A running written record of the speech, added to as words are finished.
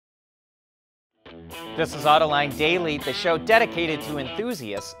This is Autoline Daily, the show dedicated to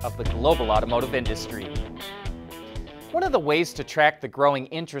enthusiasts of the global automotive industry. One of the ways to track the growing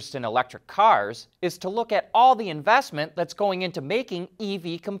interest in electric cars is to look at all the investment that's going into making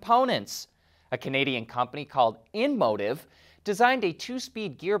EV components. A Canadian company called InMotive designed a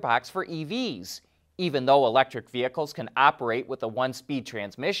two-speed gearbox for EVs. Even though electric vehicles can operate with a one-speed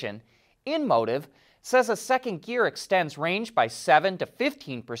transmission, InMotive says a second gear extends range by 7 to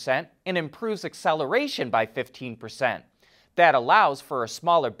 15% and improves acceleration by 15%. That allows for a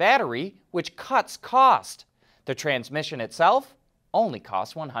smaller battery, which cuts cost. The transmission itself only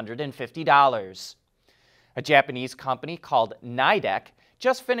costs $150. A Japanese company called Nidec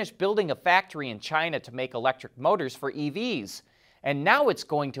just finished building a factory in China to make electric motors for EVs, and now it's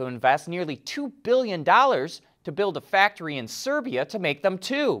going to invest nearly $2 billion to build a factory in Serbia to make them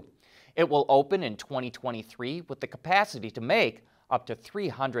too. It will open in 2023 with the capacity to make up to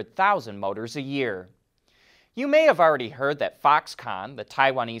 300,000 motors a year. You may have already heard that Foxconn, the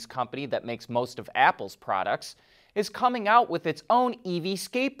Taiwanese company that makes most of Apple's products, is coming out with its own EV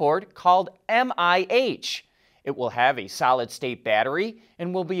skateboard called Mach-E. It will have a solid-state battery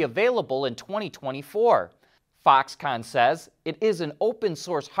and will be available in 2024. Foxconn says it is an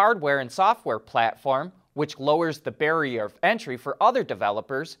open-source hardware and software platform which lowers the barrier of entry for other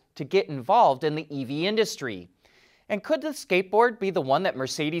developers to get involved in the EV industry. And could the skateboard be the one that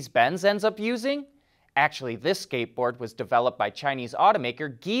Mercedes-Benz ends up using? Actually, this skateboard was developed by Chinese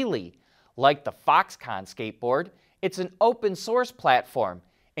automaker Geely. Like the Foxconn skateboard, it's an open-source platform,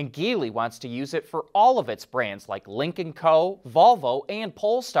 and Geely wants to use it for all of its brands like Lynk & Co., Volvo, and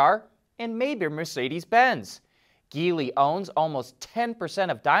Polestar, and maybe Mercedes-Benz. Geely owns almost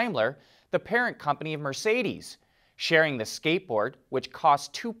 10% of Daimler, the parent company of Mercedes. Sharing the skateboard, which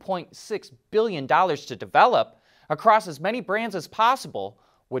costs $2.6 billion to develop, across as many brands as possible,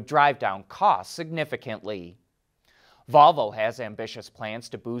 would drive down costs significantly. Volvo has ambitious plans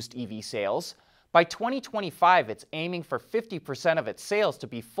to boost EV sales. By 2025, it's aiming for 50% of its sales to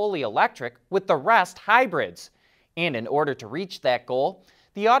be fully electric, with the rest hybrids. And in order to reach that goal,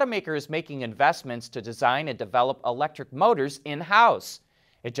 the automaker is making investments to design and develop electric motors in-house.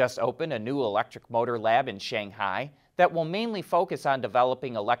 It just opened a new electric motor lab in Shanghai that will mainly focus on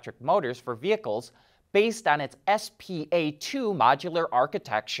developing electric motors for vehicles based on its SPA2 modular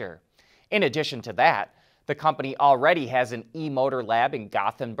architecture. In addition to that, the company already has an e-motor lab in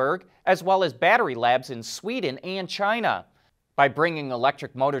Gothenburg, as well as battery labs in Sweden and China. By bringing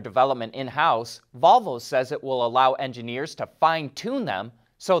electric motor development in-house, Volvo says it will allow engineers to fine-tune them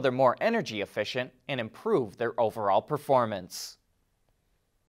so they're more energy efficient and improve their overall performance.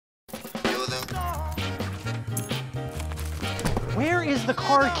 Where is the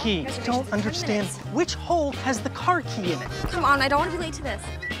car key? I don't understand. Which hole has the car key in it? Come on, I don't want to be late to this.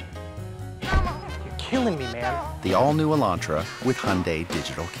 You're killing me, man. The all-new Elantra with Hyundai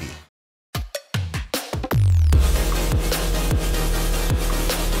Digital Key.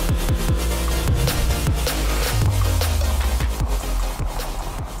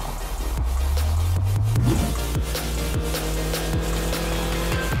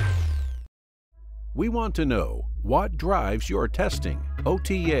 We want to know what drives your testing.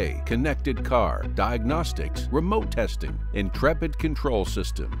 OTA, connected car, diagnostics, remote testing. Intrepid Control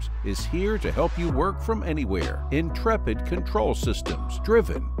Systems is here to help you work from anywhere. Intrepid Control Systems,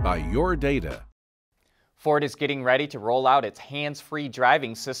 driven by your data. Ford is getting ready to roll out its hands-free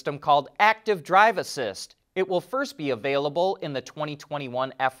driving system called Active Drive Assist. It will first be available in the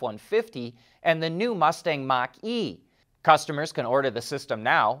 2021 F-150 and the new Mustang Mach-E. Customers can order the system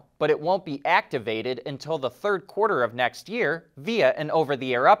now, but it won't be activated until the third quarter of next year via an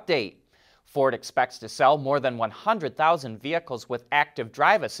over-the-air update. Ford expects to sell more than 100,000 vehicles with Active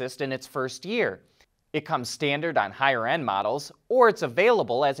Drive Assist in its first year. It comes standard on higher-end models, or it's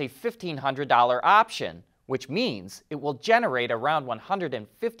available as a $1,500 option, which means it will generate around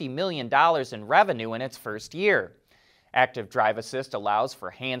 $150 million in revenue in its first year. Active Drive Assist allows for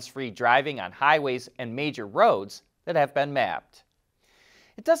hands-free driving on highways and major roads that have been mapped.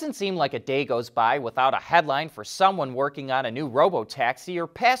 It doesn't seem like a day goes by without a headline for someone working on a new robo-taxi or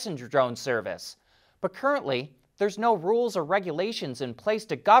passenger drone service. But currently, there's no rules or regulations in place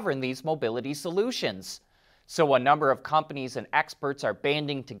to govern these mobility solutions. So a number of companies and experts are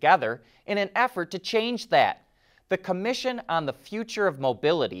banding together in an effort to change that. The Commission on the Future of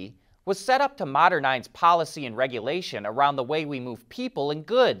Mobility was set up to modernize policy and regulation around the way we move people and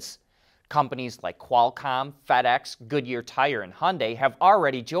goods. Companies like Qualcomm, FedEx, Goodyear Tire, and Hyundai have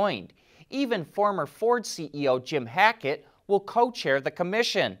already joined. Even former Ford CEO Jim Hackett will co-chair the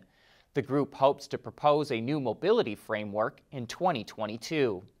commission. The group hopes to propose a new mobility framework in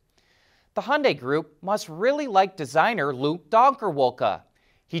 2022. The Hyundai Group must really like designer Luke Donckerwolke.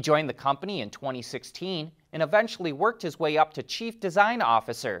 He joined the company in 2016 and eventually worked his way up to Chief Design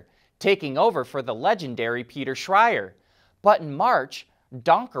Officer, taking over for the legendary Peter Schreier. But in March,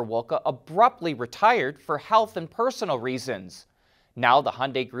 Donckerwolke abruptly retired for health and personal reasons. Now the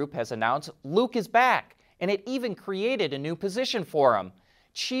Hyundai Group has announced Luke is back, and it even created a new position for him,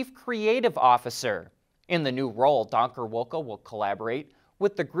 Chief Creative Officer. In the new role, Donckerwolke will collaborate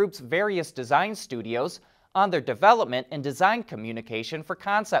with the group's various design studios on their development and design communication for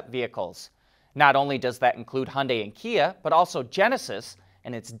concept vehicles. Not only does that include Hyundai and Kia, but also Genesis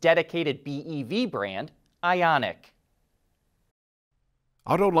and its dedicated BEV brand, Ioniq.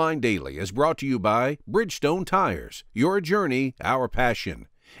 Autoline Daily is brought to you by Bridgestone Tires, your journey, our passion.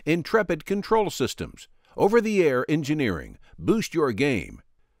 Intrepid Control Systems, over-the-air engineering, boost your game.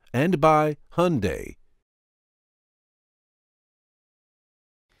 And by Hyundai.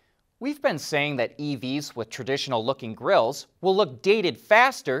 We've been saying that EVs with traditional-looking grills will look dated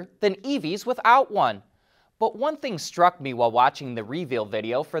faster than EVs without one. But one thing struck me while watching the reveal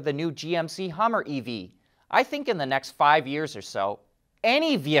video for the new GMC Hummer EV. I think in the next 5 years or so,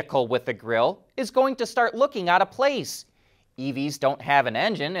 any vehicle with a grill is going to start looking out of place. EVs don't have an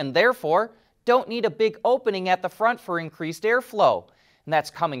engine and therefore don't need a big opening at the front for increased airflow. And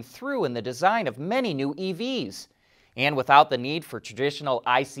that's coming through in the design of many new EVs. And without the need for traditional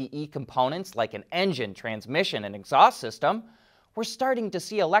ICE components like an engine, transmission, and exhaust system, we're starting to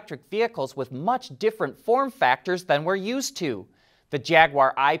see electric vehicles with much different form factors than we're used to. The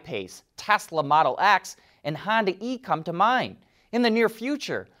Jaguar I-Pace, Tesla Model X, and Honda E come to mind. In the near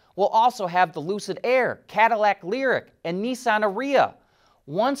future, we'll also have the Lucid Air, Cadillac Lyriq, and Nissan Ariya.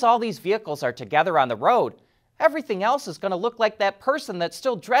 Once all these vehicles are together on the road, everything else is going to look like that person that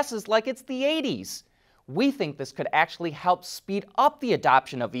still dresses like it's the 80s. We think this could actually help speed up the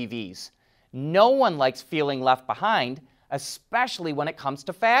adoption of EVs. No one likes feeling left behind, especially when it comes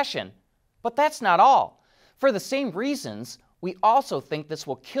to fashion. But that's not all. For the same reasons, we also think this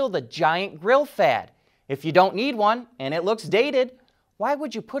will kill the Giant Grille Fad. If you don't need one and it looks dated, why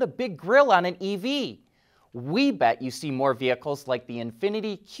would you put a big grille on an EV? We bet you see more vehicles like the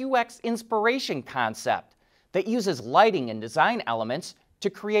Infiniti QX Inspiration concept that uses lighting and design elements to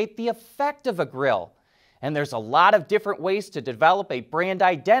create the effect of a grille. And there's a lot of different ways to develop a brand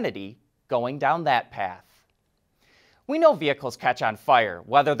identity going down that path. We know vehicles catch on fire,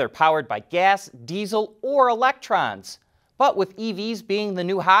 whether they're powered by gas, diesel, or electrons. But with EVs being the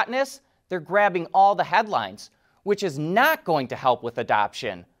new hotness, they're grabbing all the headlines, which is not going to help with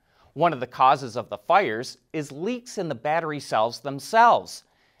adoption. One of the causes of the fires is leaks in the battery cells themselves.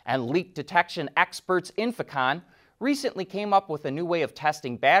 And leak detection experts INFICON recently came up with a new way of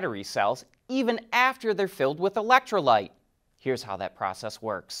testing battery cells even after they're filled with electrolyte. Here's how that process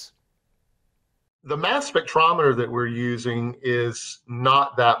works. The mass spectrometer that we're using is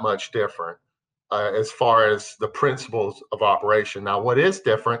not that much different as far as the principles of operation. Now, what is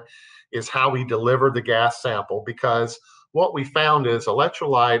different is how we deliver the gas sample, because what we found is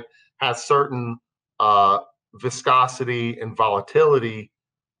electrolyte has certain viscosity and volatility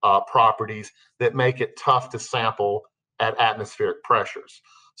properties that make it tough to sample at atmospheric pressures.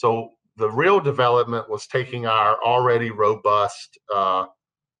 So the real development was taking our already robust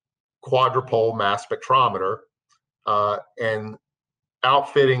quadrupole mass spectrometer and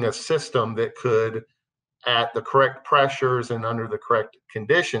outfitting a system that could, at the correct pressures and under the correct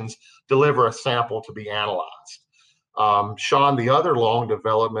conditions, deliver a sample to be analyzed. Sean, the other long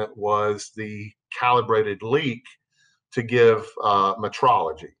development was the calibrated leak to give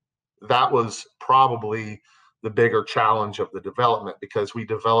metrology. That was probably the bigger challenge of the development, because we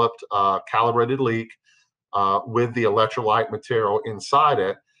developed a calibrated leak with the electrolyte material inside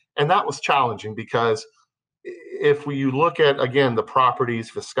it. And that was challenging because if you look at, again, the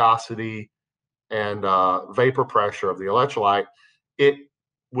properties, viscosity, and vapor pressure of the electrolyte, it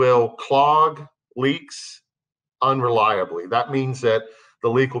will clog leaks unreliably. That means that the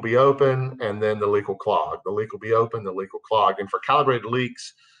leak will be open and then the leak will clog. The leak will be open, the leak will clog. And for calibrated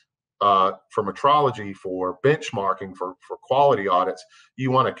leaks, for metrology, for benchmarking, for quality audits,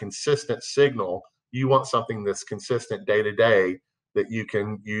 you want a consistent signal. You want something that's consistent day to day that you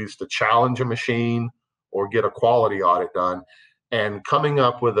can use to challenge a machine or get a quality audit done. And coming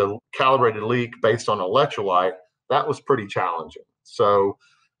up with a calibrated leak based on electrolyte, that was pretty challenging. So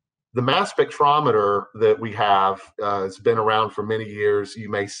the mass spectrometer that we have has been around for many years. You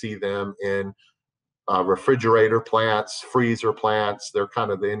may see them in refrigerator plants, freezer plants. They're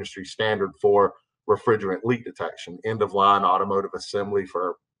kind of the industry standard for refrigerant leak detection, end-of-line automotive assembly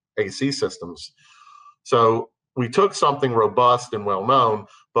for AC systems. So we took something robust and well-known,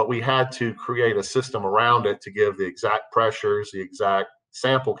 but we had to create a system around it to give the exact pressures, the exact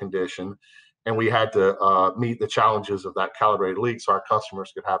sample condition, and we had to meet the challenges of that calibrated leak so our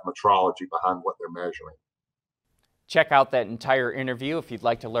customers could have metrology behind what they're measuring. Check out that entire interview if you'd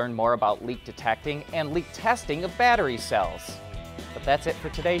like to learn more about leak detecting and leak testing of battery cells. But that's it for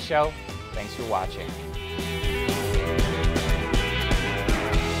today's show. Thanks for watching.